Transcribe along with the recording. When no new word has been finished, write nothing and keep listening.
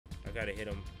try to hit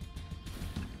him.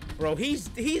 Bro, he's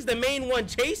the main one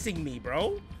chasing me,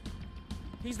 bro.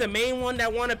 He's the main one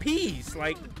that want a piece.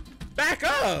 Like, back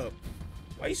up.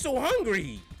 Why are you so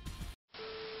hungry?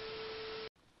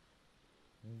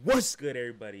 What's good,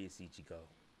 everybody? It's Ichigo,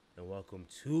 and welcome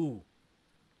to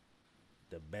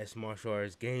the best martial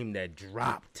arts game that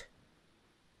dropped.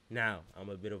 Now, I'm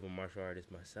a bit of a martial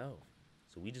artist myself,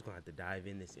 so we just gonna have to dive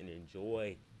in this and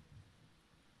enjoy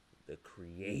the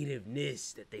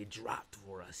creativeness that they dropped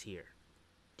for us here.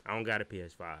 I don't got a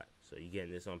PS5, so you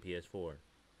getting this on PS4.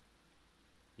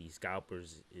 These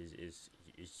scalpers is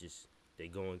just, they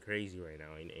going crazy right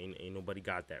now. Ain't nobody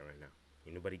got that right now.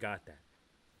 Ain't nobody got that.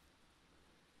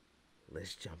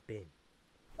 Let's jump in.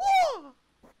 Woo!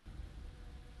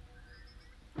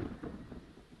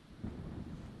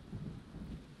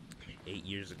 8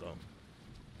 years ago.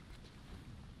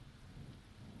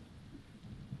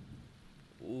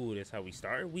 Ooh, that's how we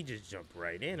started? We just jumped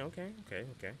right in. Okay.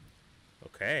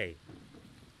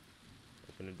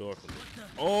 Open the door for me.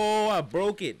 Oh, I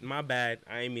broke it. My bad.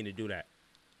 I ain't mean to do that.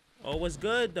 Oh, what's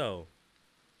good, though?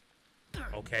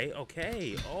 Okay.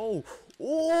 Oh.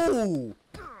 Ooh.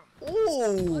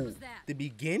 Ooh. The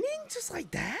beginning? Just like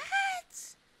that?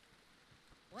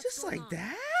 Just like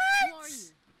that?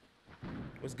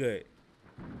 What's good?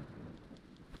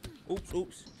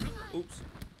 Oops.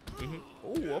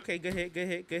 Ooh, okay, good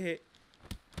hit.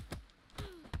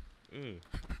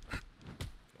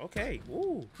 Okay,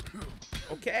 woo.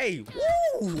 Okay,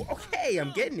 woo. Okay,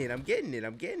 I'm getting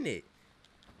it.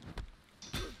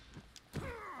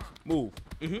 Move.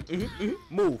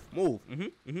 Move.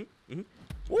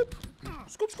 Whoop.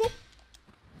 Scoop.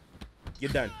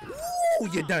 You're done. Woo,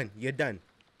 you're done.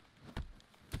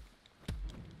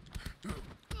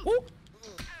 Whoop.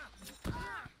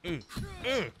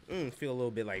 Feel a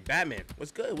little bit like Batman.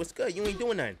 What's good? You ain't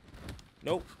doing nothing.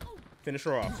 Nope. Finish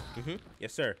her off.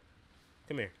 Yes, sir.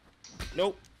 Come here.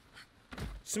 Nope.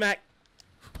 Smack.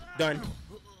 Done.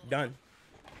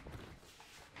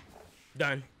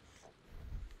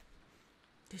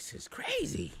 This is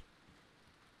crazy.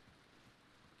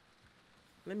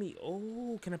 Let me.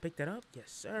 Oh, can I pick that up?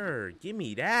 Yes, sir. Give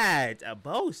me that. A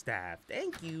bow staff.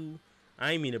 Thank you.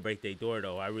 I didn't mean to break their door,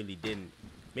 though. I really didn't.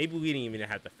 Maybe we didn't even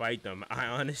have to fight them. I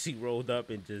honestly rolled up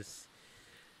and it just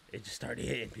started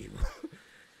hitting people.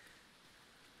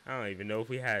 I don't even know if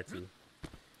we had to.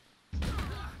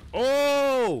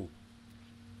 Oh!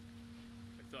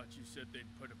 I thought you said they'd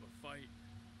put up a fight.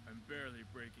 I'm barely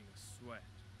breaking a sweat.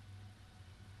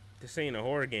 This ain't a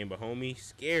horror game, but homie,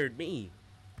 scared me.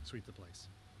 Sweep the place.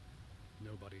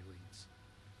 Nobody leaves.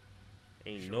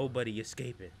 Ain't nobody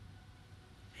escaping.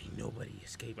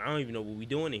 I don't even know what we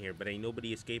doing in here, but ain't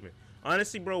nobody escaping.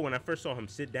 Honestly, bro, when I first saw him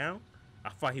sit down, I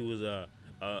thought he was a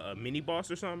mini boss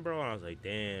or something, bro. I was like,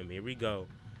 damn, here we go.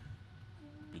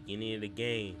 Beginning of the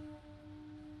game.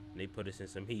 And they put us in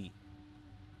some heat.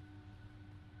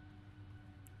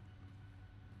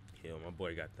 Yo, my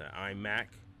boy got the iMac.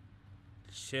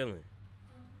 Chilling.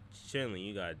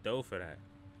 You got dough for that.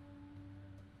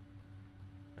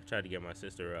 I tried to get my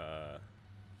sister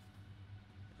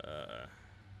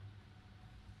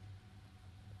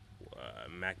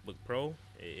MacBook Pro.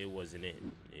 It wasn't it.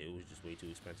 It was just way too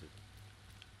expensive.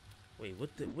 Wait,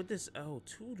 what this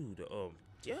L2 do to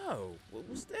yo,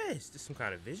 what's this? This some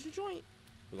kind of vision joint?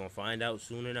 We're gonna find out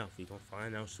soon enough.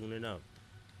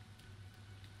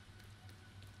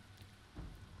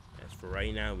 As for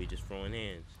right now, we just throwing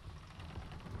hands.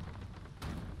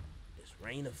 This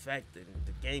rain effect and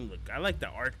the game look. I like the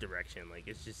art direction. Like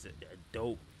it's just a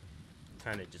dope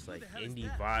kind of just like indie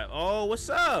vibe. Oh, what's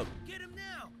up? Get him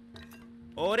now.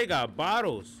 Oh, they got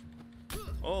bottles.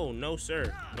 Oh, no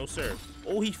sir.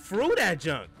 Oh, he threw that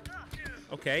junk.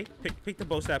 Okay, pick the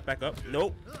bow staff back up.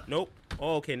 Nope.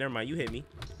 Oh, okay, never mind. You hit me.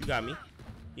 You got me.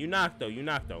 You knocked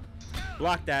though.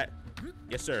 Block that.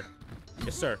 Yes, sir.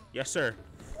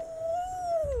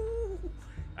 Ooh.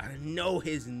 I know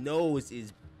his nose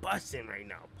is busting right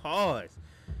now. Pause.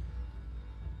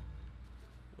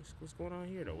 What's going on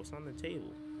here though? What's on the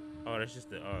table? Oh, that's just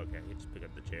the. Oh, okay. You just pick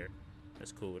up the chair.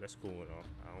 That's cool and all.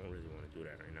 I don't really want to do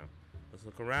that right now. Let's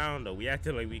look around though. We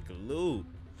acting like we could loot.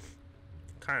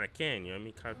 Kinda can, you know what I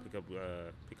mean? Kinda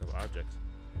pick up objects.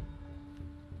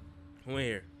 Who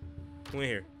in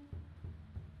here?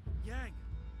 Yang.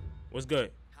 What's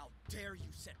good? How dare you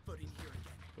set foot in here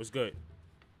again? What's good?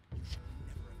 You should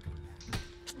never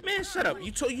have come back. Man, shut up.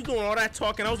 You doing all that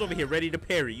talking. I was over here ready to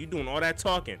parry. You doing all that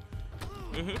talking.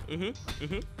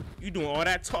 You doing all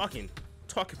that talking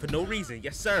for no reason.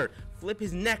 Yes, sir. Flip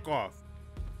his neck off.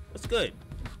 What's good?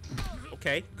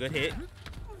 Okay, good hit.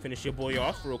 Finish your boy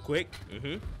off real quick.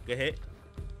 Good hit.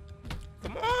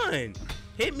 Come on. on.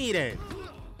 Hit me then.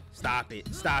 Stop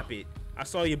it. Stop it. I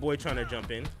saw your boy trying to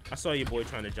jump in. I saw your boy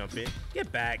trying to jump in.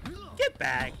 Get back. Get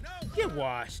back. Get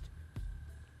washed.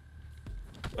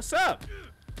 What's up?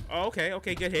 Oh, okay.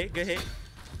 Okay. Good hit. Good hit.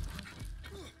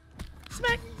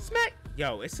 Smack. Smack.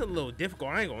 Yo, it's a little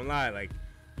difficult. I ain't gonna lie. Like,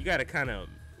 you gotta kind of,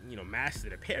 you know, master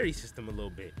the parry system a little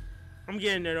bit. I'm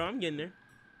getting there, though. I'm getting there.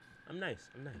 I'm nice.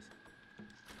 I'm nice.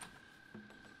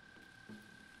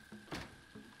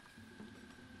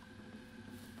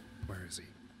 Where is he?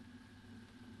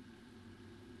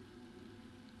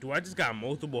 Do I just got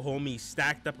multiple homies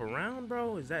stacked up around,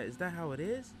 bro? Is that how it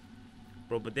is?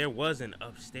 Bro, but there was an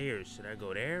upstairs. Should I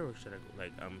go there or should I go,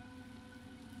 like,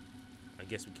 I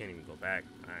guess we can't even go back.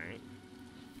 Alright.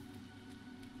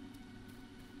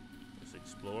 Let's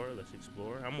explore. Let's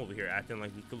explore. I'm over here acting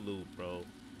like we could loot, bro.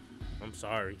 I'm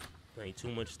sorry. Playing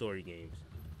too much story games.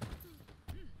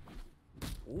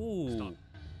 Ooh. Stop.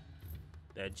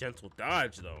 That gentle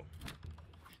dodge, though.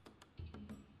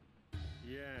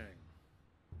 Yang.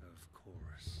 Of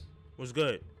course. What's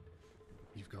good?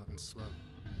 You've gotten slow.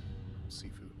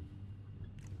 Sifu.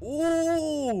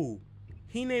 Ooh!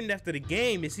 He named after the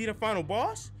game. Is he the final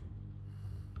boss?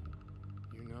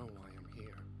 You know why I'm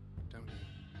here, don't you?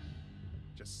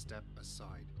 Just step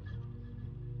aside.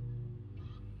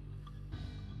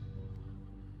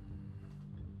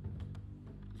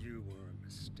 You were a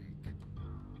mistake.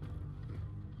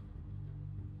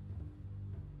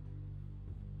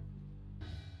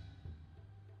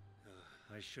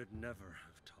 I should never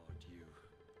have taught you.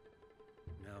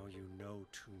 Now you know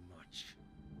too much.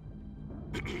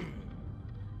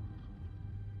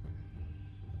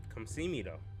 Come see me,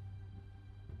 though.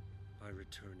 By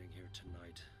returning here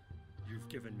tonight, you've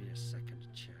given me a second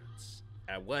chance.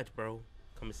 At what, bro?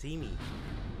 Come see me.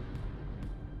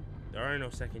 There are no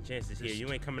second chances here.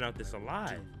 You ain't coming out this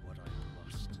alive. Do what I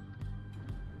must.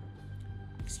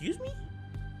 Excuse me?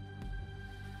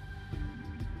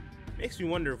 Makes me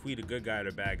wonder if we the good guy or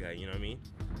the bad guy, you know what I mean?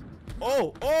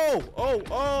 Oh, oh, oh,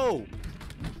 oh!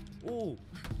 Ooh,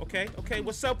 okay, okay,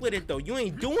 what's up with it though? You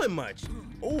ain't doing much.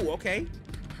 Ooh, okay.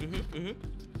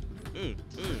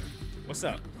 What's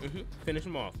up? Finish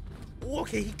him off. Ooh,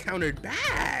 okay, he countered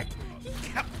back.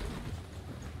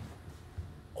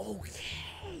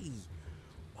 Okay.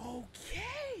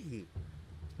 Okay.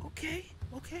 Okay,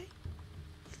 okay.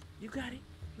 You got it.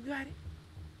 You got it.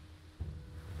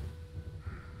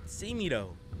 See me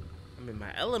though. I'm in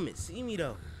my element. See me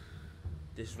though.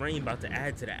 This rain about to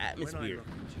add to the atmosphere.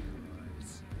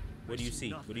 What do you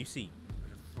see? What do you see?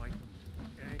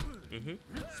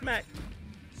 Smack.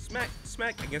 Smack.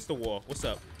 Smack against the wall. What's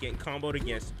up? Getting comboed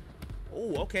against.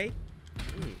 Oh, okay.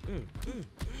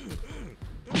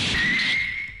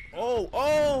 Oh,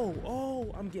 oh,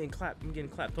 oh. I'm getting clapped. I'm getting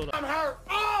clapped. Hold up. I'm hurt.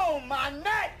 Oh, my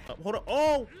neck. Hold up.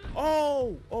 Oh,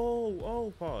 oh, oh,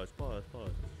 oh. Pause, pause,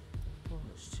 pause.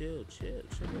 Chill, chill,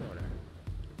 chill on that.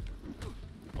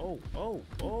 Oh, oh,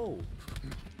 oh.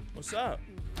 What's up?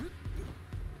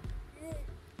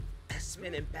 That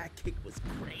spinning back kick was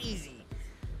crazy.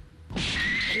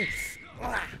 He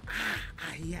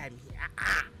had me.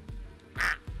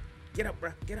 Get up,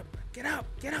 bro. Get up, bro. Get up.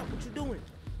 Get up. What you doing?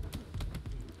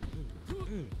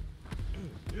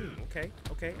 Okay,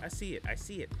 okay. I see it. I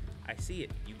see it. I see it.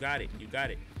 You got it. You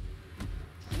got it.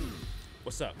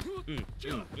 What's up?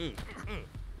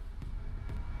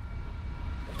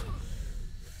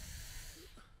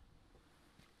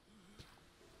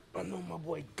 I know my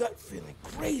boy gut feeling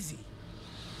crazy.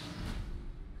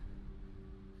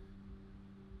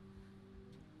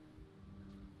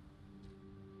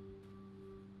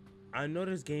 I know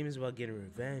this game is about getting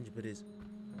revenge, but it's...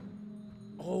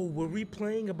 Oh, were we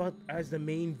playing about as the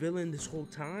main villain this whole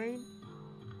time?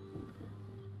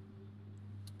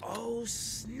 Oh,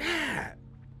 snap.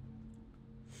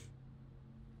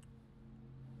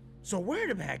 So we're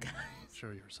the bad guys.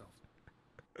 Show yourself.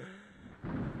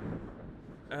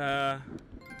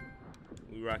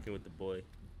 We rocking with the boy,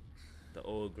 the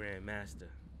old Grand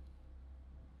Master.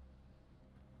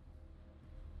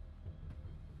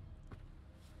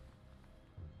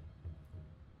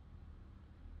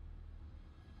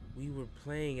 We were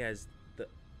playing as the...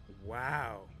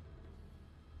 Wow.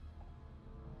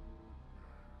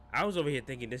 I was over here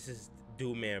thinking this is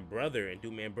Dude Man Brother, and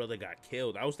Dude Man Brother got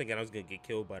killed. I was thinking I was gonna get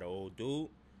killed by the old dude,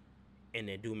 and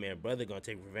then Dude Man Brother gonna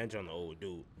take revenge on the old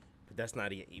dude. But that's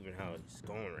not even how it's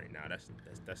going right now.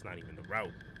 That's not even the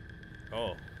route.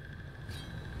 Oh.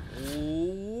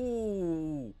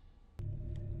 Ooh.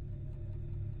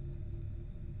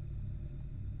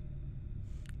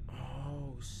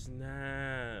 Oh,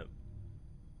 snap.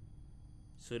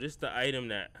 So this is the item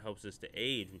that helps us to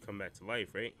age. We come back to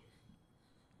life, right?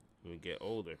 when we get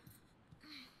older.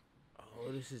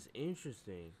 Oh, this is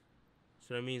interesting.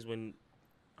 So that means when...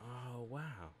 Oh,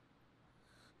 wow.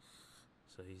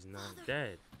 So he's not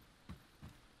dead.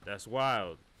 That's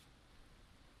wild.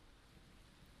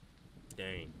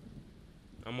 Dang.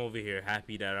 I'm over here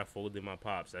happy that I folded my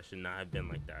pops. I should not have been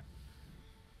like that.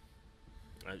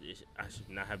 I should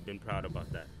not have been proud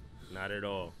about that. Not at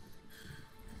all.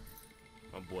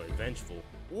 My boy, vengeful.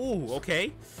 Ooh,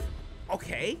 okay.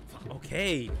 Okay.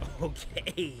 Okay.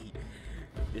 Okay.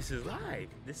 This is live.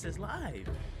 This is live.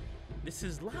 This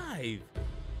is live.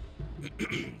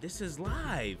 This is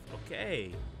live.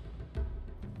 Okay.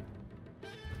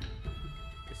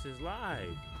 This is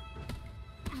live.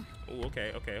 Oh,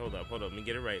 okay, okay, hold up. Let me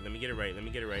get it right. Let me get it right.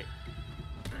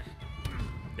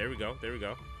 There we go. There we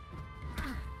go.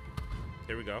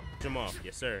 There we go. Jump off.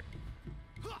 Yes, sir.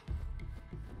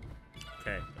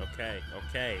 Okay, okay,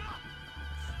 okay.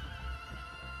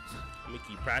 Let me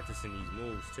keep practicing these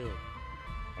moves, too.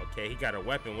 Okay, he got a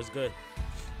weapon. What's good?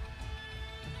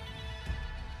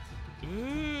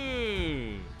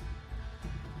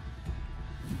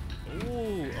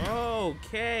 Ooh,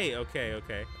 okay, okay,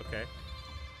 okay, okay.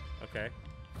 Okay.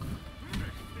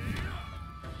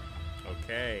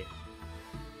 Okay.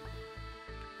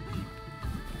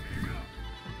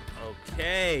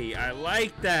 Okay, I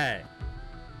like that.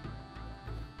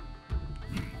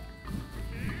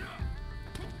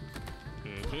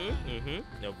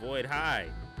 Avoid high.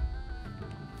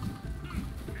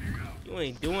 You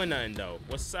ain't doing nothing though.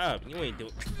 What's up? You ain't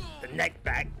doing the neck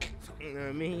back. You know what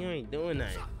I mean? You ain't doing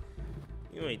nothing.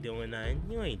 You ain't doing nothing.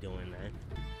 You ain't doing nothing.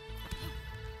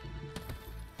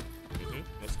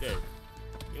 What's good?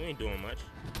 You ain't doing much.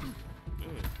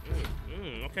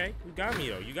 Okay, you got me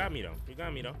though. You got me though. You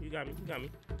got me though. You got me. You got me.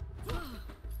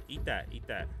 Eat that. Eat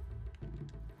that.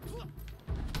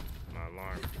 My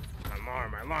alarm. My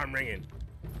alarm. My alarm ringing.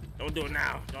 Don't do it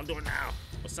now. Don't do it now.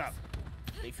 What's up?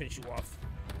 Let me finish you off.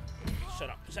 Shut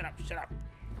up. Shut up. Shut up.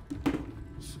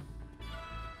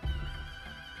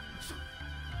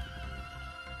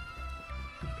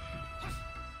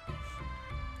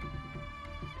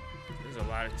 There's a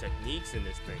lot of techniques in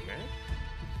this thing, man.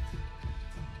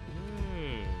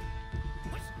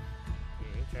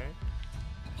 Okay.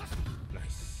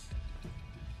 Nice.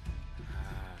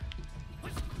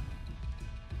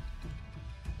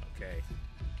 Okay.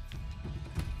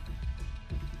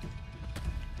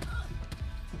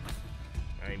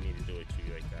 I didn't mean to do it to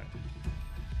you like that.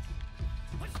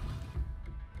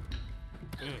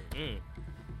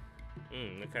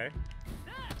 Okay.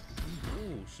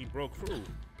 Ooh, she broke through.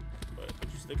 But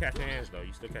you still catching hands, though.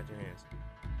 You still catching hands.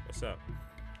 What's up?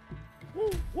 Woo,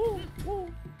 woo,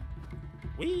 woo.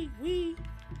 Wee, wee.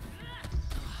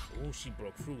 Ooh, she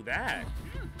broke through that.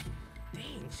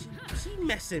 Dang, she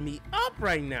messing me up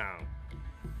right now.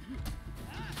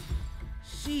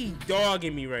 She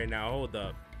dogging me right now. Hold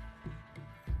up.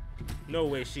 No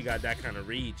way she got that kind of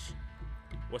reach.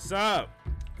 What's up?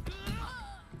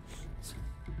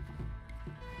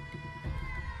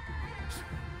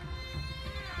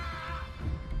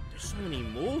 There's so many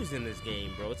moves in this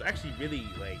game, bro. It's actually really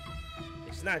like,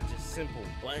 it's not just simple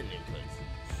button inputs.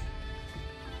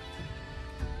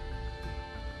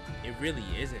 It really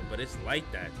isn't, but it's like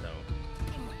that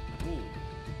though. Ooh.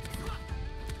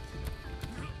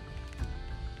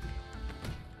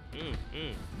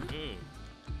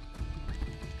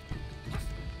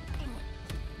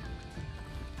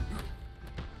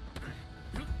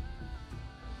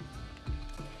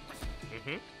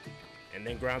 And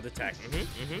then ground attack.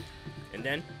 And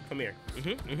then come here.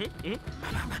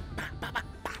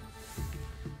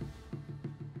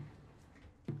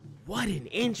 What an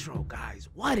intro, guys.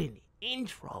 What an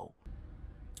intro.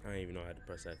 I don't even know how to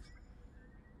press X.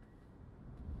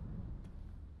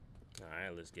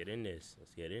 Alright, let's get in this.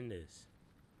 Let's get in this.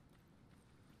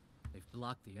 They've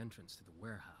blocked the entrance to the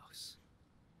warehouse.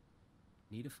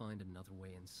 Need to find another way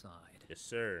inside. Yes,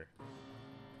 sir.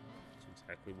 That's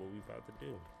exactly what we're about to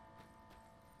do.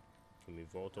 Can we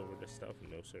vault over this stuff?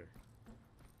 No, sir.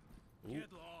 Ooh.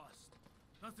 Get lost.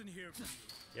 Nothing here for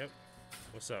you. Yep.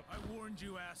 What's up? I warned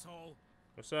you, asshole.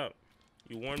 What's up?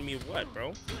 You warned me of what, bro?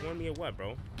 You warned me of what,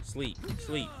 bro? Sleep.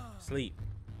 Sleep. Sleep.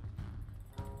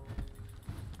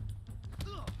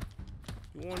 You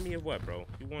warned me of what, bro?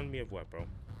 You warned me of what, bro?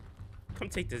 Come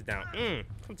take this down.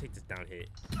 Come take this down, hit.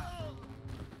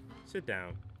 Sit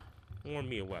down. Warn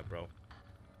me of what, bro?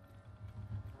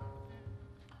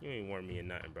 You ain't warn me of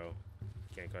nothing, bro.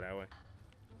 Can't go that way.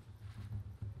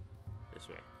 This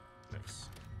way. Nice.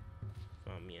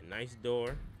 Found me a nice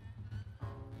door.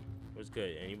 What's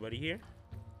good? Anybody here?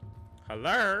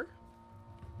 Hello?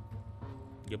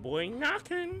 Your boy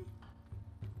knocking.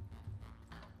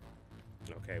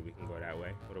 Okay, we can go that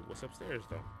way. What's upstairs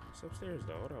though? What's upstairs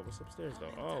though? Hold on, what's upstairs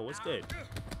though? Oh, what's good?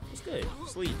 What's good?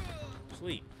 Sleep.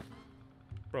 Sleep.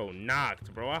 Bro,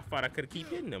 knocked, bro. I thought I could keep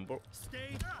hitting him, bro.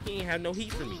 He ain't have no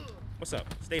heat for me. What's up?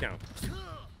 Stay down.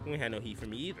 You ain't had no heat for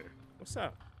me either. What's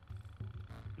up?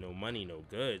 No money, no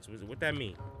goods. What that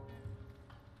mean?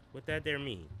 What that there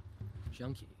mean?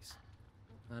 Junkies.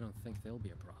 I don't think they'll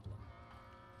be a problem.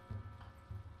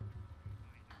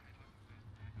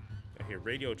 I hear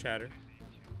radio chatter.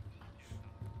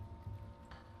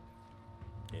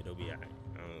 Yeah, they'll be alright.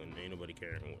 Ain't nobody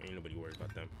caring. Ain't nobody worried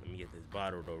about them. Let me get this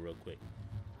bottle though real quick.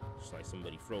 Just like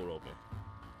somebody throat open.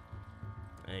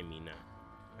 I ain't mean that.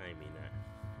 I ain't mean that.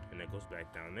 And that goes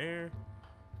back down there.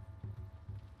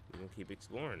 We're gonna keep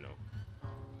exploring though.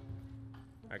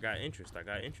 I got interest. You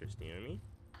know what I mean?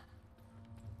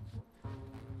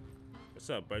 What's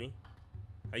up, buddy?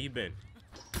 How you been?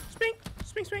 Spink,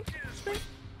 spink, spink, spink.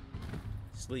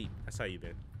 Sleep. That's how you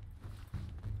been.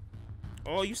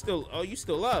 Oh, you still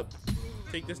up.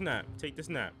 Take this nap. Take this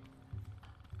nap.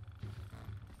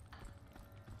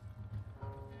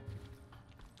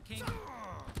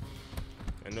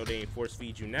 I know they ain't force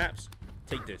feed you naps.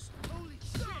 Take this.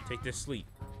 Take this sleep.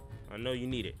 I know you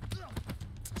need it.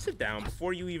 Sit down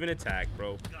before you even attack,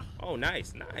 bro. Oh,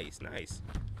 nice, nice, nice.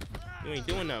 You ain't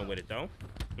doing nothing with it, though.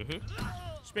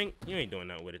 Spink, you ain't doing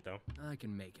nothing with it, though. I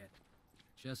can make it.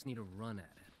 Just need to run at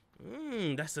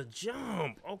it. That's a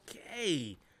jump.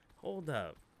 Okay. Hold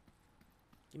up.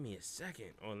 Give me a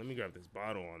second. Oh, let me grab this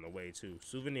bottle on the way, too.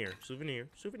 Souvenir, souvenir,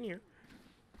 souvenir.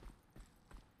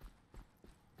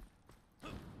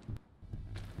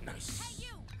 Nice. Hey,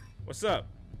 you. What's up?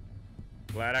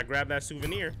 Glad I grabbed that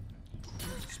souvenir.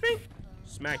 Spink.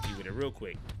 Smack you with it real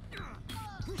quick.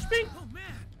 Spink.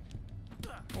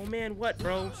 Oh man, what,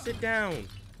 bro? Sit down.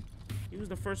 He was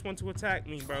the first one to attack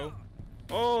me, bro.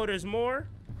 Oh, there's more?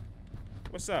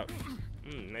 What's up?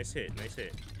 Nice hit, nice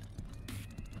hit.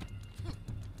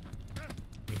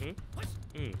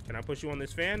 Can I push you on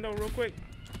this fan, though, real quick?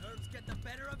 Nerves get the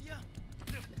better of you?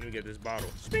 Let me get this bottle.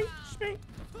 Spink, spink.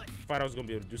 Thought I was gonna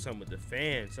be able to do something with the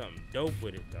fan, something dope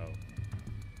with it, though.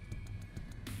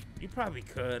 You probably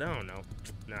could, I don't know.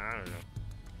 Nah, I don't know.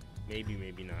 Maybe,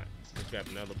 maybe not. Let's grab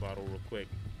another bottle real quick.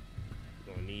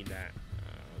 We're gonna need that.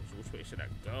 Which way should I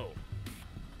go?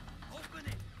 Open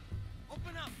it!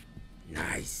 Open up!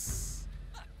 Nice!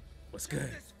 What's good?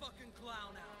 Get this fucking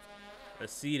clown out.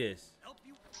 Let's see this. Help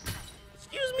you?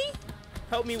 Excuse me?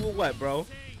 Help me with what, bro?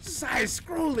 Side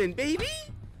scrolling, baby!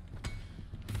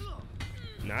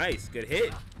 Nice, good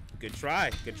hit. Good try,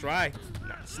 good try.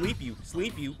 Nah, sleep you,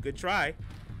 good try.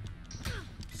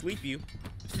 Sleep you.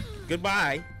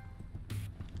 Goodbye.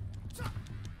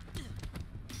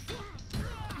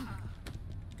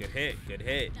 Good hit, good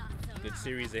hit. Good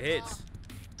series of hits.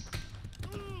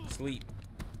 Sleep.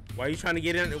 Why are you trying to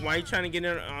get in? Why are you trying to get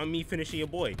in on me finishing your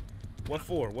boy? What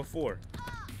for? What for?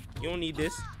 You don't need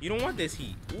this. You don't want this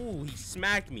heat. Ooh, he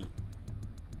smacked me.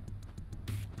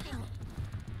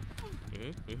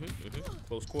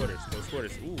 Close quarters, close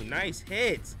quarters. Ooh, nice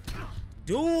hits.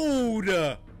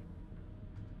 Dude!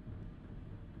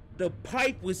 The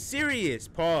pipe was serious.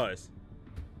 Pause.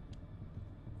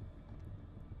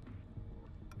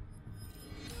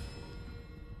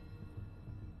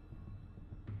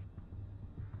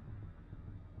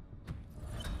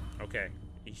 Okay,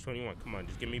 each 21. Come on,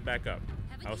 just get me back up.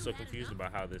 I was so confused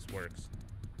about how this works.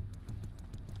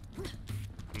 I'm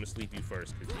gonna sleep you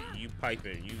first, cause you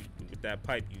piping. You with that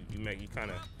pipe, you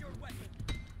kind of.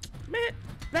 Man,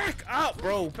 back up,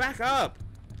 bro. Back up.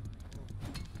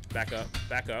 Back up.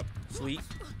 Back up. Sleep.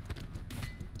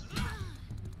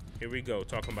 Here we go.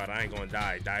 Talking about I ain't gonna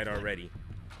die. Died already.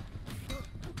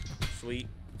 Sleep.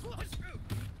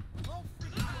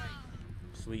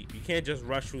 Sleep. You can't just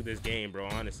rush through this game, bro.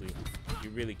 Honestly, you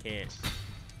really can't.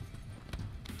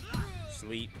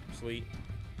 Sleep. Sleep.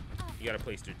 You gotta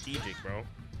play strategic, bro.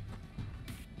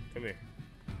 Come here.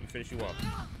 Let me finish you off.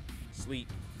 Sleep.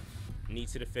 Knee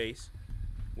to the face.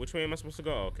 Which way am I supposed to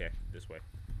go? Oh, okay, this way.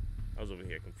 I was over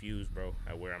here confused, bro,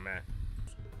 at where I'm at.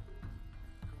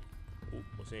 Ooh,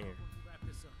 what's in here?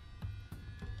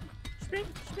 Spring,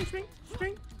 spring, spring,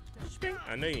 spring, spring.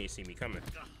 I know you ain't see me coming.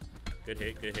 Good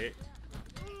hit, good hit.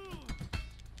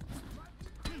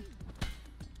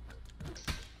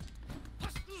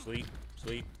 Sleep,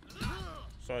 sleep.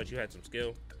 Saw that you had some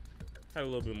skill. Had a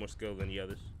little bit more skill than the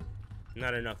others.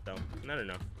 Not enough, though. Not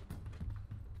enough.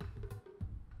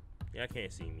 Yeah, I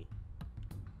can't see me.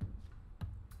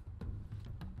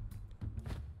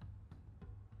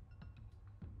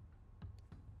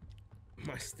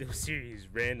 My still series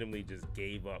randomly just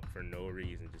gave up for no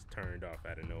reason. Just turned off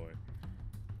out of nowhere.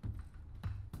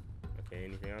 Okay,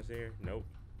 anything else here? Nope.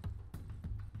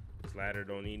 This ladder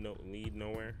don't lead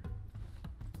nowhere.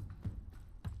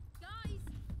 Guys,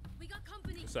 we got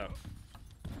company. What's up?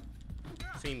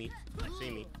 See me.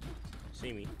 See me.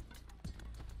 See me.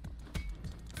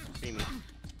 See me.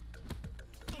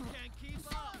 Can't keep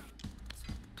up.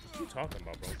 What you talking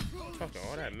about, bro? I'm talking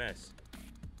all that mess.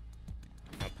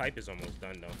 My pipe is almost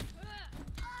done, though.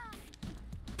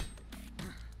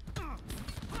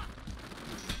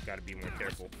 Gotta be more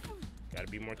careful. Gotta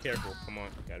be more careful. Come on.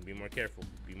 Gotta be more careful.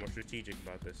 Be more strategic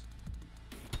about this.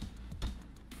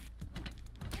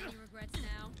 Any regrets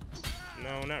now?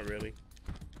 No, not really.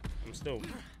 I'm still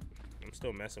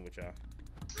messing with y'all.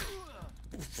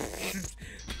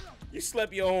 You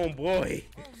slept your own boy.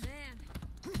 Oh man.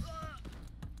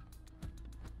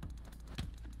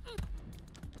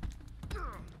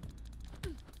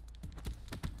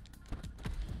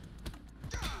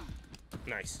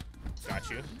 Nice. Got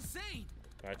you. Insane.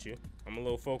 Got you. I'm a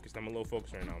little focused. I'm a little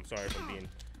focused right now. I'm sorry if I'm being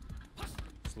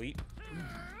sleep.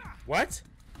 What?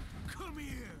 Come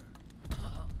here.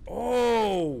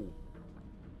 Oh.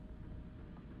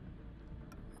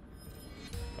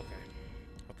 Okay.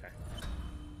 Okay.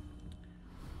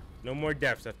 No more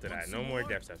depths after that. No more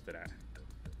depths after that.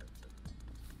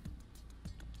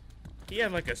 He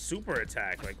had like a super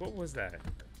attack. Like, what was that?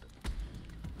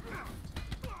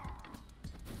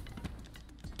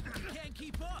 Can't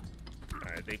keep up.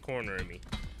 Alright, they cornering me.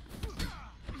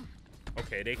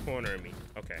 Okay, they cornering me.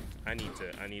 Okay, I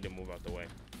need to move out the way.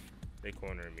 They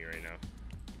cornering me right now.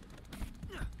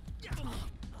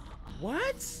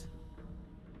 What?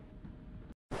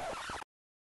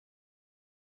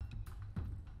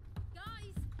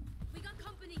 Guys, we got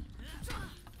company.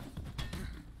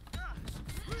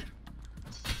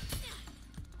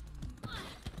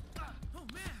 Oh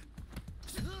man.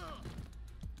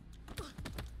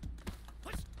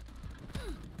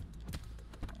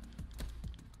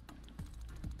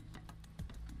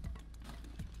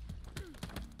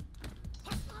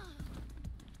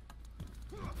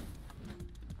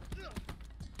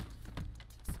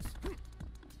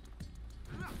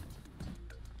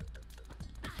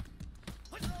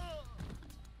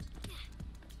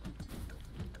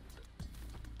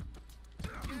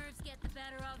 Nerves get the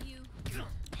better of you.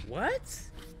 What?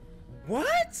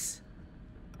 What?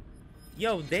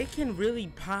 Yo, they can really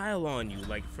pile on you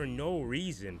like for no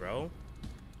reason, bro.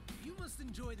 You must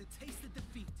enjoy the taste of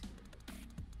defeat.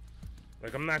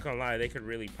 Like, I'm not gonna lie, they could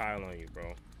really pile on you,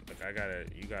 bro. Like,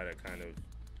 you gotta kind of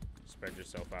spread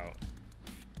yourself out,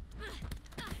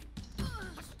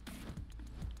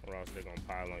 or else they're gonna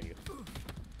pile on you.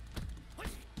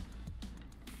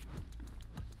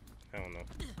 Hell no.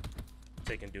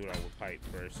 Taking dude out with pipe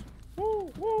first.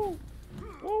 Woo, woo,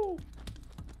 woo,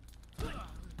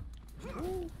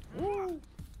 woo, woo.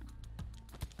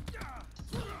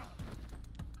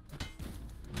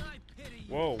 I pity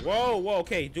you. Whoa, whoa, whoa.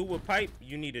 Okay, dude with pipe,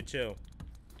 you need to chill.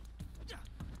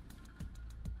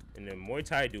 And the Muay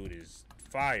Thai dude is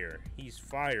fire. He's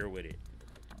fire with it.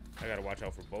 I gotta watch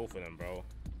out for both of them, bro.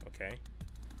 Okay.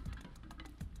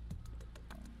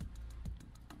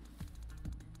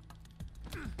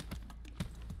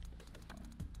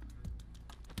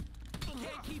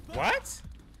 Can't keep up. What?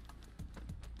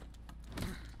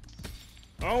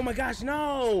 Oh my gosh,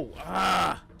 no!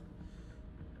 Ah,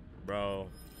 bro.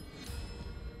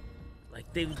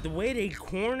 Like the way they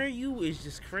corner you is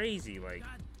just crazy. Like,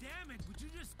 God damn it, would you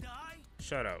just die?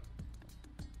 shut up.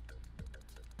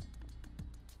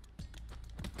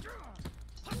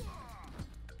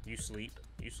 You sleep.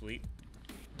 You sleep.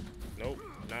 Nope,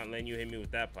 not letting you hit me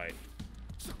with that pipe.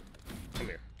 Come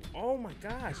here. Oh my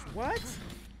gosh, what?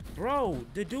 Bro,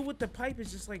 the dude with the pipe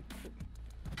is just like...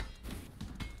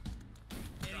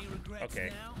 Any regrets Okay.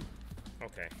 now?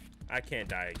 Okay, I can't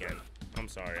die again. I'm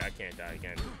sorry, I can't die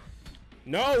again.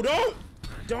 No, don't!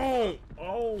 Don't!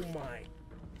 Oh my...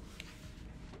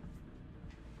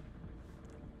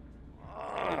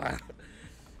 Ugh.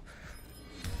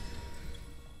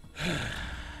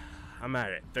 I'm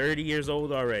at it. 30 years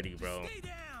old already, bro. Stay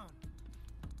down.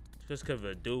 Just because of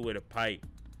a dude with a pipe.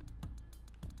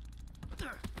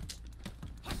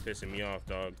 Pissing me off,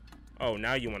 dog. Oh,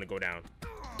 now you want to go down.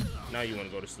 Now you want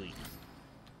to go to sleep.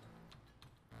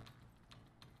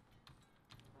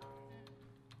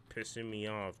 Pissing me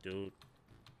off, dude.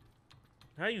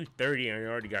 How you 30 and you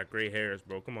already got gray hairs,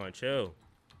 bro? Come on, chill.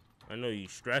 I know you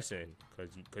stressing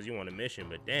because you want a mission,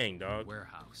 but dang, dog.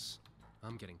 Warehouse.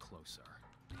 I'm getting closer.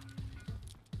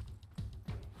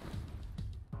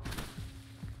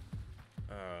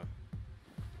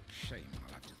 Shame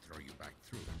I'll have to throw you back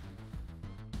through.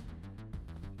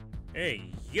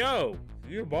 Hey, yo,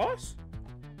 you your boss?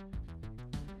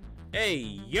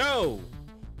 Hey, yo.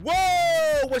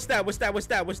 Whoa! What's that? What's that? What's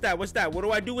that? What's that? What's that? What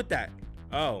do I do with that?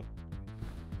 Oh.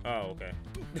 Oh, okay.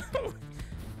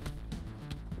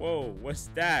 Whoa, what's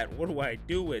that? What do I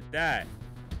do with that?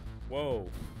 Whoa.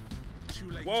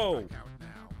 Whoa.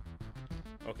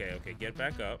 Okay, okay, get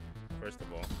back up. First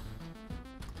of all.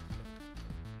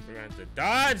 We're gonna have to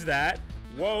dodge that.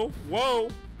 Whoa, whoa.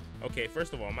 Okay,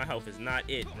 first of all, my health is not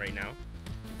it right now.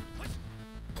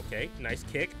 Okay, nice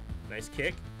kick. Nice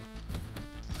kick.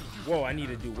 Whoa, I need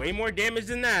to do way more damage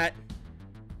than that.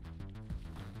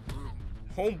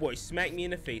 Homeboy smacked me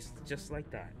in the face just like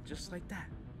that. Just like that.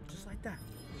 Just like that.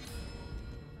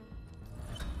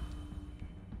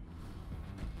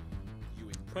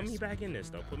 Put me back in this,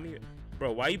 though. Put me...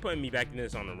 Bro, why are you putting me back in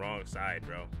this on the wrong side,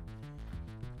 bro?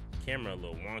 Camera a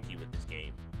little wonky with this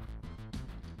game.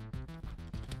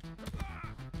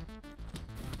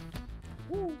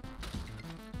 Woo.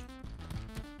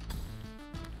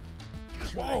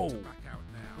 Whoa!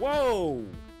 Whoa!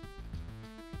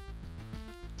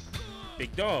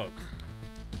 Big dog.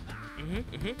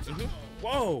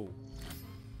 Whoa!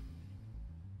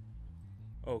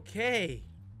 Okay.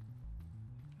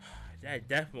 That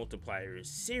death multiplier is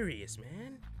serious,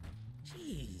 man.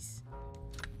 Jeez.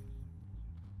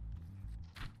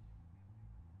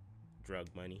 Drug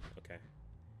money. Okay.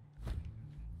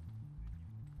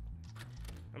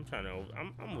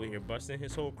 I'm over here busting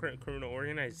his whole criminal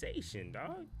organization,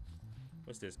 dog.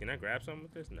 What's this? Can I grab something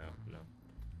with this? No, no.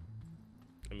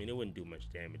 I mean, it wouldn't do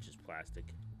much damage. It's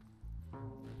plastic.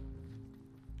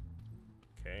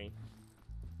 Okay.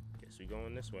 Guess we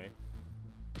going this way.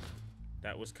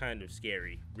 That was kind of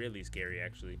scary. Really scary,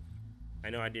 actually. I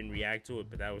know I didn't react to it,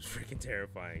 but that was freaking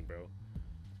terrifying, bro.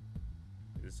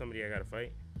 Is this somebody I gotta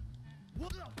fight?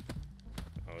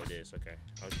 Oh, it is. Okay.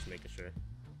 I was just making sure.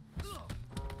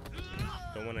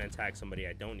 Don't want to attack somebody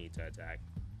I don't need to attack.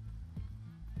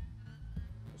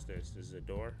 What's this? This is a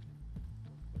door?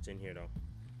 What's in here, though?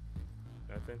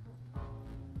 Nothing?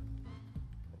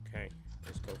 Okay.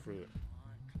 Let's go through it.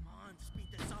 Come on, speed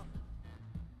this up.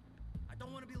 I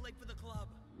don't want to be late for the club.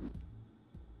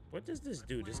 What does this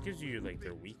do? This gives you, like,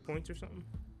 their weak points or something?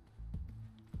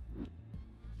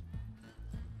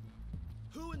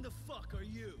 Who in the fuck are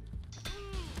you?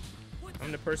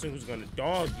 I'm the person who's gonna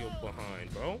dog you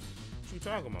behind, bro. What you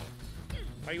talking about?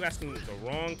 Why are you asking the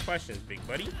wrong questions, big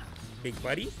buddy? Big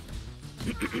buddy?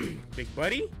 Big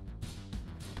buddy?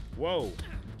 Whoa.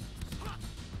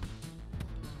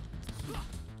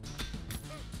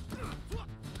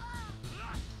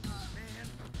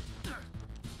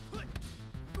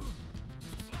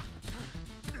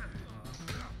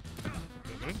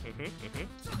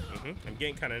 I'm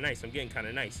getting kind of nice. I'm getting kind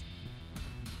of nice.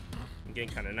 I'm getting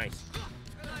kind of nice.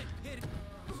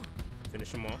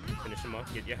 Finish him off. Finish him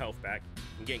off. Get your health back.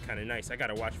 I'm getting kind of nice. I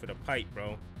gotta watch for the pipe,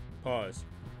 bro. Pause.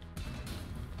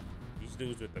 These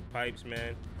dudes with the pipes,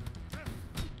 man.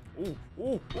 Ooh,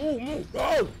 ooh, ooh, move.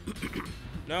 Oh!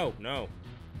 No, no.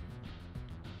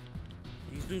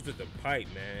 These dudes with the pipe,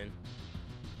 man.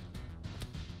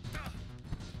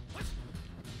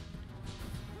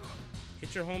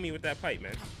 Hit your homie with that pipe,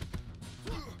 man.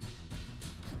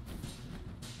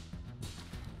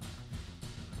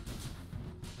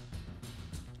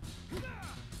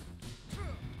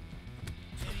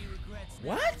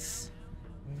 What?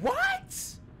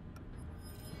 What?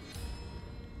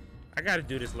 I gotta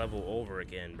do this level over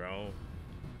again, bro.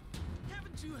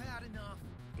 Haven't you had enough?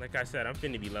 Like I said, I'm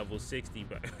finna be level 60,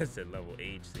 but I said level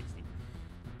age 60.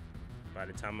 By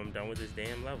the time I'm done with this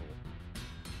damn level.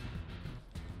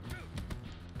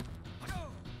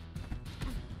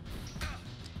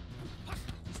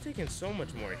 He's taking so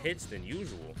much more hits than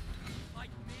usual.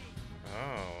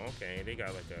 Oh, okay. They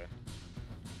got like a...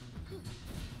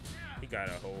 He got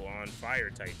a whole on fire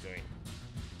type joint.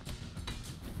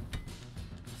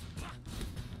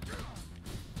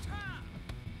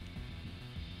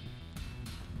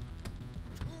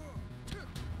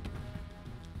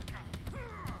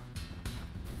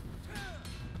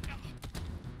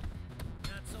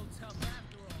 Not so tough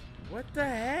after all. What the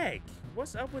heck?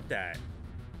 What's up with that?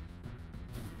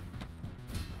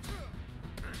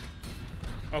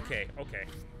 Okay, okay,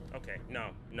 okay. No,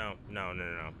 no, no, no,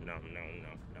 no, no, no, no,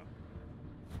 no.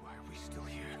 Why are we still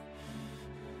here?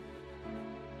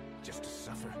 Just to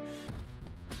suffer?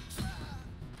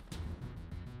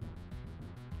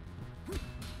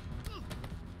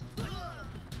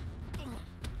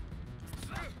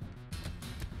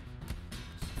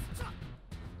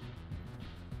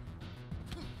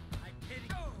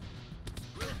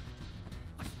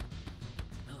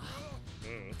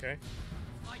 Okay.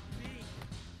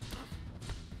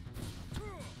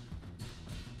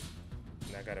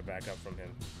 And I gotta back up from him.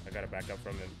 I gotta back up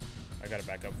from him. I gotta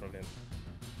back up from him.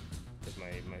 Cause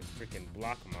my freaking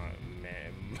block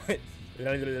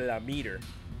meter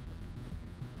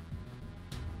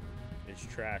is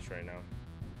trash right now.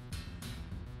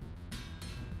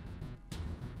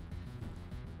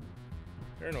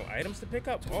 There are no items to pick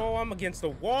up. Oh, I'm against the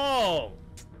wall.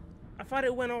 I thought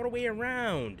it went all the way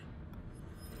around.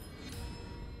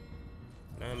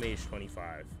 Now I'm age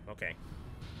 25. Okay.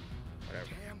 Whatever.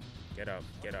 Get up.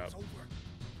 Get up.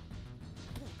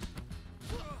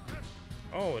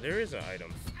 Oh, there is an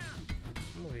item.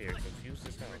 I'm over here confused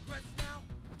as hell.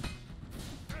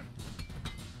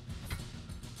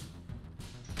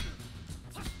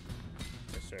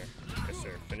 Yes, sir. Yes,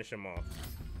 sir. Finish him off.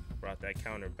 Brought that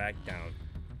counter back down.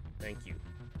 Thank you.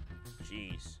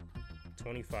 Jeez.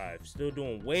 25. Still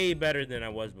doing way better than I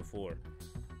was before.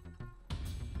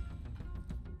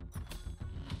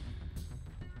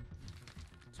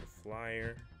 It's a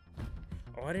flyer.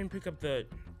 Oh, I didn't pick up the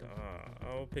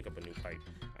I'll pick up a new pipe.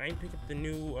 I ain't pick up the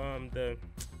new the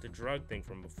drug thing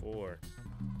from before.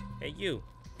 Hey, you.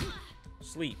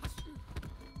 Sleep.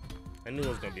 I knew I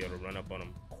was gonna be able to run up on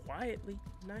him quietly,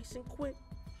 nice and quick,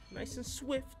 nice and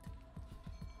swift.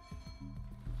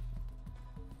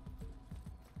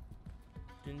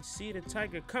 Didn't see the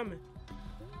tiger coming.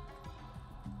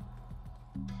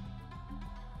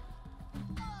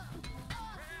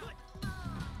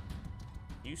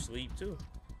 You sleep too.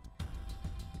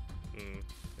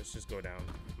 Let's just go down.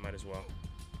 Might as well.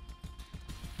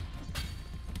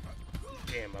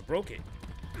 Damn, I broke it.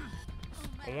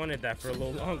 I wanted that for a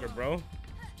little longer, bro.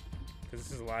 Because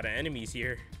this is a lot of enemies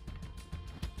here.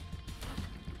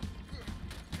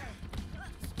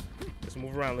 Let's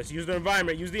move around. Let's use the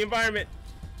environment. Use the environment.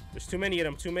 There's too many of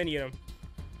them. Too many of them.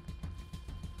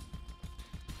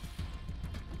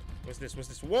 What's this? What's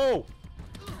this? Whoa!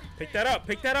 Pick that up.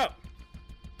 Pick that up.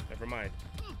 Never mind.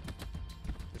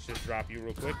 Let's just drop you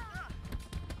real quick.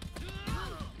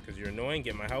 Because you're annoying.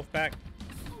 Get my health back.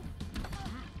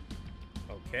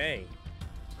 Okay.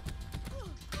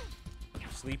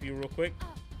 Sleep you real quick.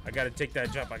 I gotta take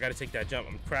that jump. I gotta take that jump.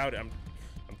 I'm crowded. I'm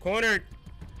cornered.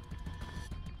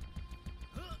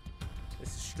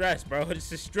 This is stress, bro.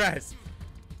 This is stress.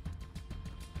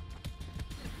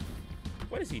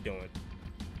 What is he doing?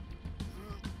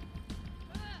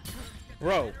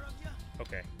 Bro.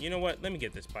 Okay. You know what? Let me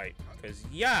get this pipe. Because,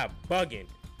 yeah, bugging.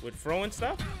 With throwing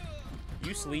stuff.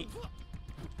 You sleep.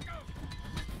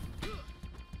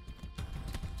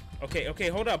 Okay, okay.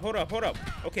 Hold up, hold up, hold up.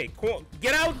 Okay, cool.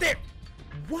 Get out there.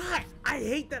 Why? I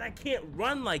hate that I can't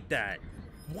run like that.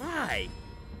 Why?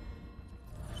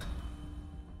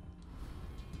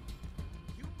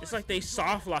 It's like they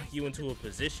soft lock you into a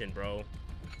position, bro.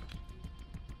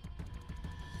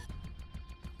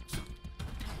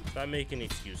 Stop making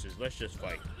excuses. Let's just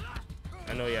fight.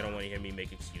 I know y'all don't want to hear me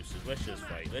make excuses. Let's just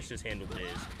fight. Let's just handle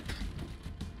this.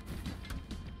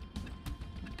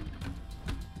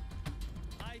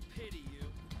 I pity you.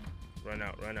 Run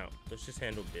out, run out. Let's just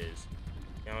handle biz.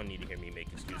 Y'all don't need to hear me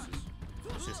make excuses.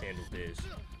 Let's just handle biz.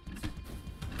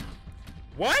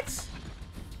 What?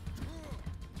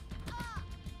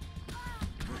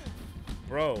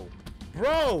 Bro.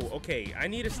 Bro! Okay, I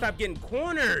need to stop getting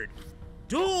cornered.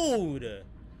 Dude!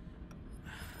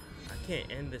 I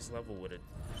can't end this level with a...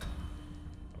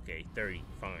 Okay, 30.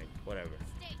 Fine. Whatever.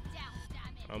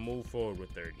 I'll move forward with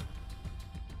 30.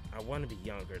 I want to be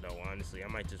younger, though, honestly. I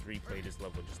might just replay this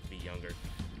level just to be younger.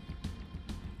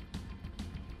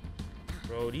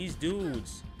 Bro, these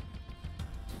dudes...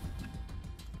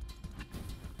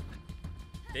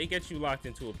 They get you locked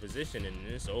into a position and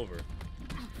it's over.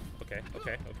 Okay,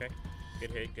 okay, okay.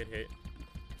 Good hit, good hit.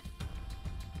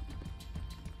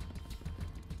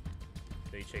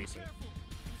 They chasing.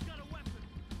 He's got a weapon.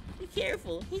 Be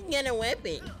careful, he's got a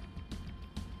weapon.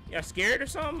 Y'all scared or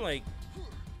something? Like...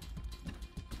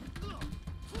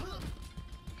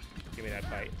 Give me that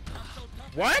fight.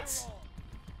 What?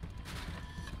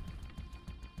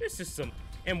 This is some...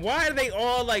 And why are they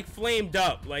all, like, flamed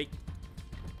up? Like...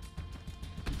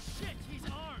 Shit, he's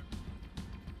armed.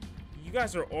 You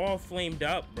guys are all flamed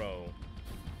up, bro.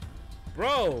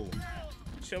 Bro!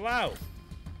 Chill out.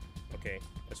 Okay,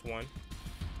 that's one.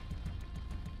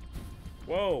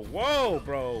 Whoa, whoa,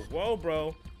 bro. Whoa,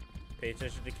 bro. Pay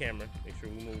attention to the camera. Make sure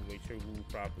we move. Make sure we move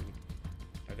properly.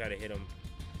 I gotta hit him.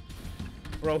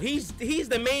 Bro, he's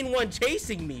the main one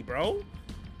chasing me, bro.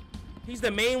 He's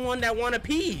the main one that want a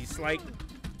piece. Like,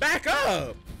 back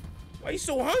up. Why you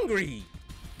so hungry?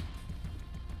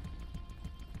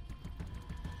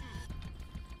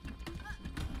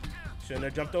 Shouldn't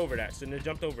have jumped over that. Shouldn't have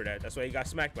jumped over that. That's why he got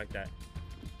smacked like that.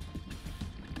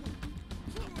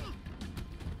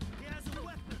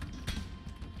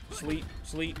 Sleep,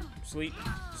 sleep, sleep,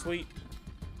 sleep.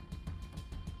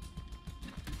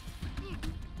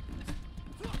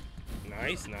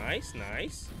 Nice, nice,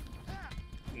 nice.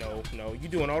 No, no, you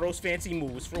doing all those fancy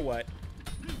moves for what?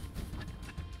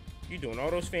 You doing all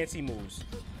those fancy moves.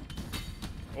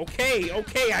 Okay,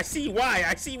 okay, I see why,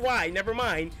 I see why. Never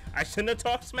mind. I shouldn't have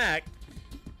talked smack.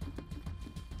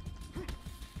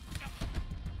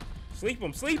 Sleep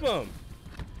him, sleep him.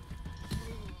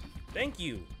 Thank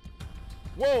you.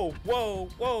 Whoa, whoa,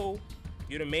 whoa.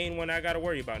 You're the main one I gotta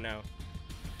worry about now.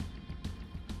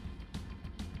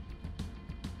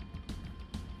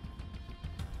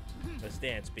 Let's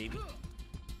dance, baby.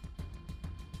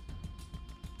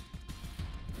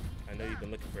 I know you've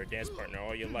been looking for a dance partner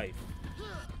all your life.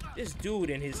 This dude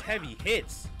and his heavy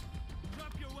hits.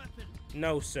 Drop your weapon.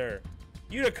 No, sir.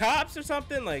 You the cops or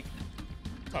something? Like,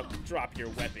 drop your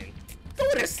weapon.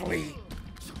 Go to sleep.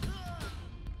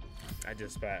 I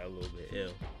just spat a little bit. Ew.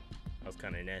 That was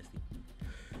kind of nasty.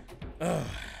 Ugh.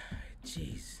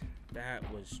 Jeez. That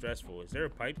was stressful. Is there a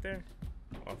pipe there?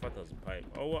 Oh, I thought that was a pipe.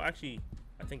 Oh, well, actually,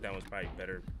 I think that one's probably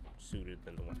better suited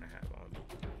than the one I have on me.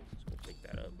 So we'll pick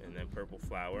that up. And then purple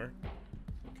flower.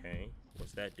 Okay.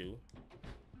 What's that do?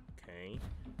 Okay.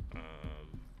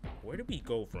 Where do we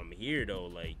go from here, though?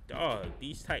 Like, dog,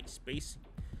 these tight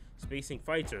spacing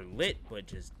fights are lit, but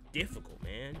just difficult,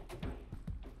 man.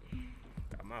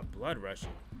 Got my blood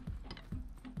rushing.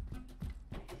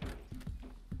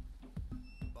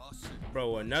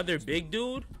 Bro, another big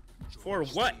dude? For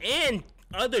what? And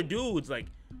other dudes, like,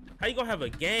 how you gonna have a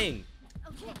gang?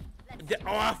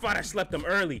 Oh, I thought I slept them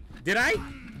early. Did I?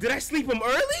 Did I sleep them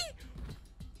early?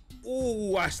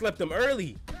 Ooh, I slept them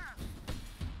early.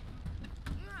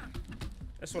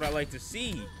 That's what I like to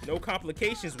see. No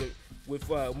complications with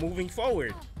moving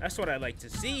forward. That's what I like to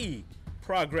see.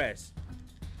 Progress.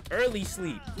 Early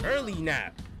sleep. Early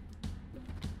nap.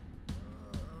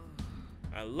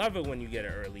 I love it when you get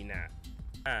an early nap.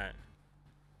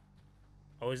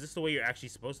 Oh, is this the way you're actually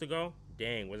supposed to go?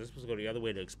 Dang, was I supposed to go the other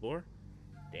way to explore?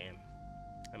 Damn.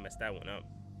 I messed that one up.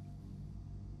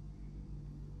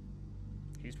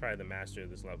 He's probably the master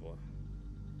of this level.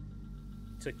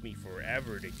 Took me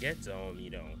forever to get to him,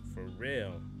 you know, for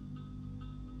real.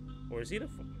 Or is he the...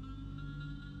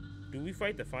 Do we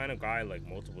fight the final guy like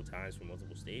multiple times for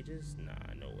multiple stages?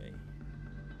 Nah, no way.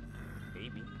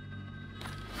 Maybe.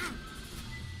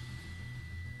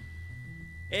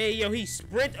 Hey, yo, he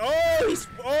sprint. Oh, he's...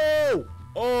 Oh!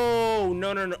 Oh,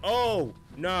 no, no, no. Oh!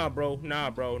 Nah, bro.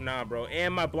 Nah, bro. Nah, bro.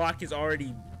 And my block is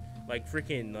already, like,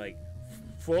 freaking, like,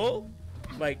 full?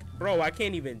 Like, bro, I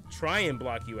can't even try and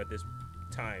block you at this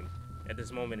time. At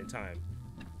this moment in time.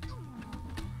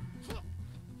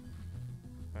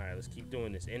 Alright, let's keep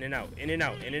doing this. In and out. In and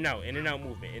out. In and out. In and out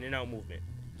movement. In and out movement.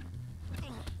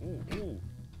 Ooh, ooh.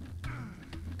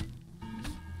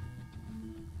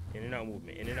 In and out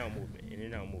movement. In and out movement. In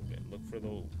and out movement. Look for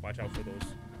those. Watch out for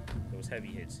those heavy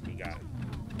hits. He got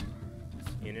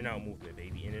it. In and out movement,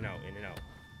 baby. In and out. In and out.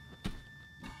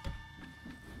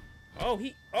 Oh,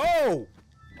 he. Oh.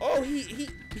 Oh, he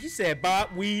said, Bob,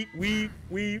 we.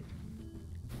 Woo.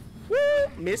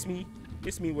 Miss me.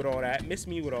 Miss me with all that. Miss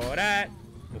me with all that.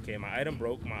 Okay, my item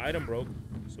broke. My item broke.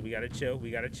 So we gotta chill.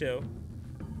 We gotta chill.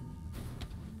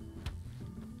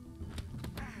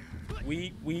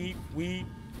 We.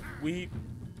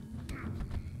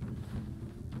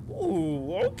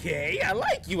 Ooh, okay. I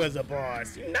like you as a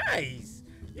boss. You nice.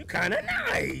 You kind of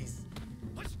nice.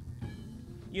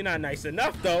 You're not nice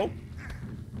enough, though.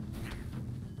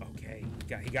 Okay.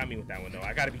 He got me with that one, though.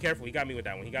 I gotta be careful. He got me with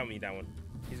that one. He got me with that one.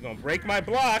 He's gonna break my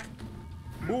block.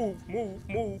 Move, move,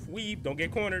 move. Weave. Don't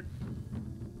get cornered.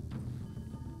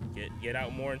 Get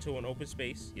out more into an open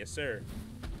space. Yes, sir.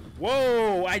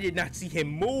 Whoa, I did not see him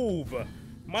move.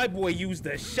 My boy used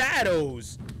the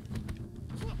shadows.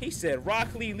 He said,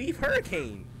 Rock Lee, leave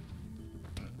Hurricane.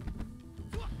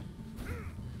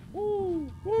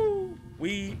 Woo, woo.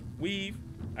 Weave.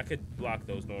 I could block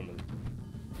those normally.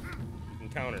 We can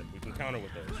counter. We can counter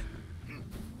with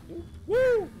those.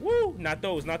 Woo, woo. Not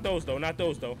those, though. Not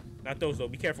those, though.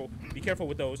 Be careful. Be careful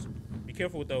with those. Be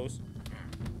careful with those.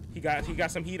 He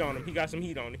got some heat on him. He got some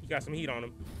heat on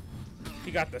him.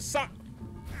 He got the sock.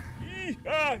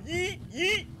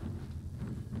 Yeet.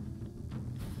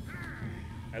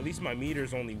 At least my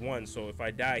meter's only 1, so if I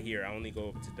die here, I only go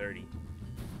up to 30.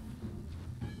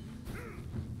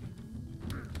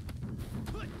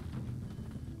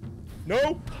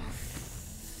 No!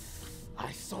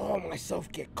 I saw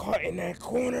myself get caught in that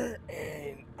corner,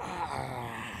 and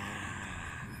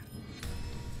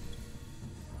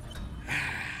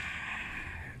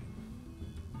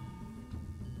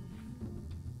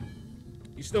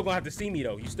You still gonna have to see me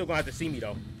though. You still gonna have to see me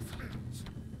though.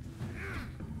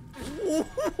 Ooh,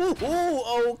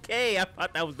 okay, I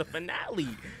thought that was the finale.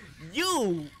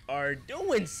 You are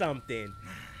doing something.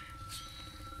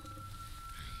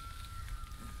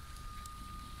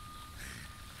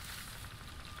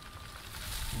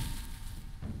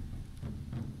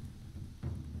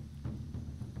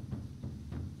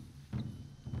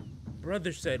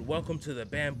 Brother said, "Welcome to the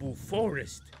bamboo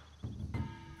forest."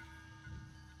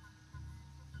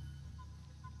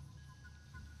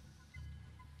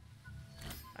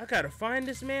 I gotta find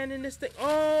this man in this thing.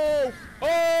 Oh!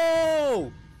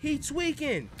 Oh! He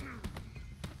tweaking!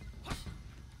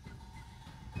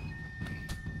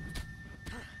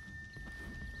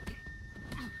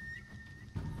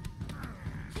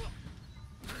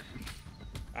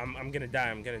 I'm gonna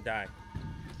die. I'm gonna die.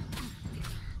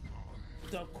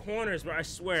 The corners, bro. I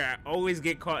swear, I always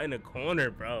get caught in a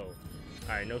corner, bro.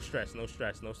 Alright, no stress, no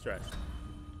stress, no stress.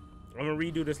 I'm gonna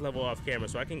redo this level off camera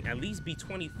so I can at least be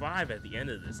 25 at the end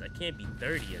of this. I can't be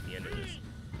 30 at the end of this.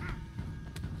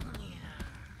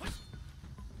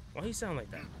 Why he sound like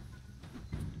that?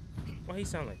 Why he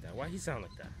sound like that? Why he sound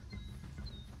like that?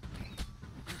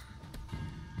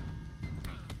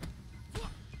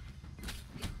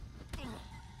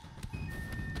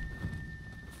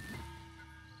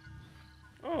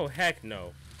 Oh, heck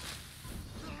no.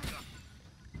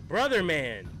 Brother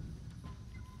man.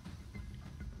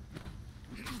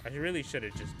 I really should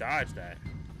have just dodged that.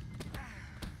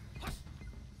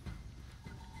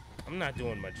 I'm not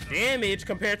doing much damage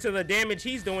compared to the damage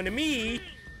he's doing to me.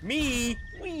 Me.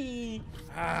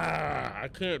 Ah, I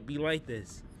can't be like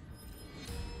this.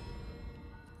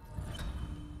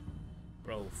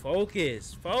 Bro,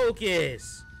 focus.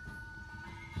 Focus.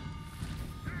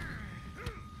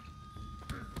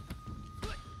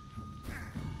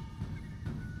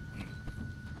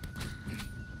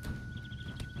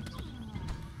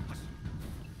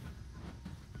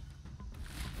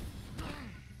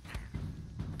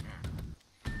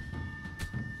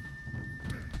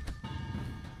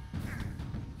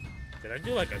 Did I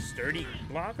do like a sturdy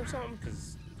block or something?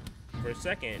 Because for a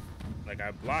second, like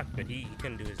I blocked, but he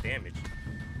couldn't do his damage.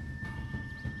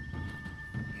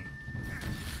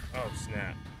 Oh,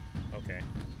 snap. Okay.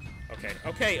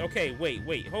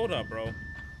 Wait. Hold up, bro.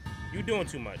 You doing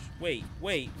too much. Wait.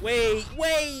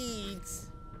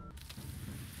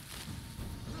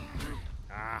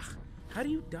 Ah, how do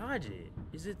you dodge it?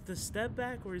 Is it the step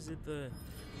back or is it the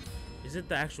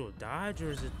actual dodge,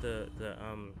 or is it the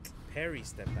parry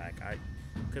step back?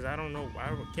 Because I don't know. I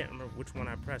can't remember which one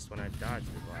I pressed when I dodged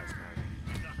it last time.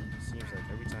 It seems like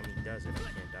every time he does it, I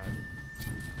can't dodge it.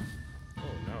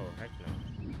 Oh no, heck no.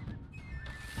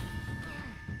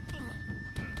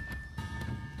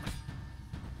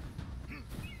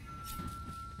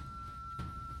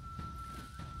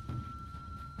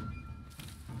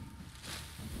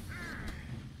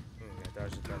 I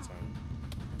dodged it that time.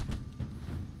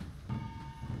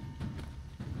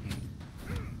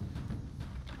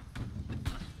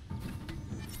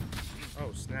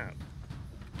 Oh, snap.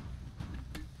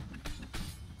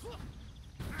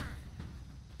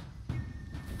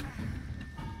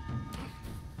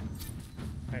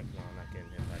 Heck no, I'm not getting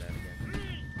hit by that again.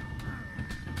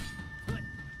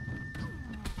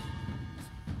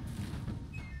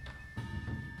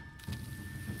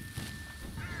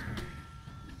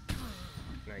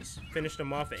 Nice. Finished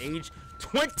him off at age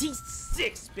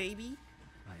 26, baby.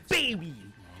 Baby.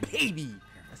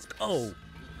 Let's go.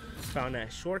 Found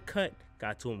that shortcut.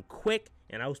 Got to him quick,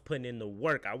 and I was putting in the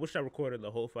work. I wish I recorded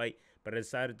the whole fight, but I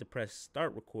decided to press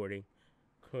start recording.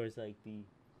 Of course, like the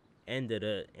end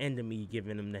of me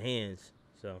giving him the hands.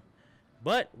 So,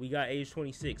 but we got age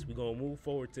 26. We're gonna move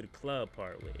forward to the club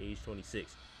part with age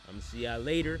 26. I'm gonna see y'all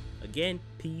later. Again,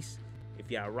 peace. If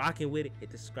y'all rocking with it,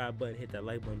 hit the subscribe button, hit that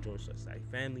like button, join Society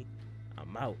family.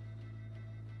 I'm out.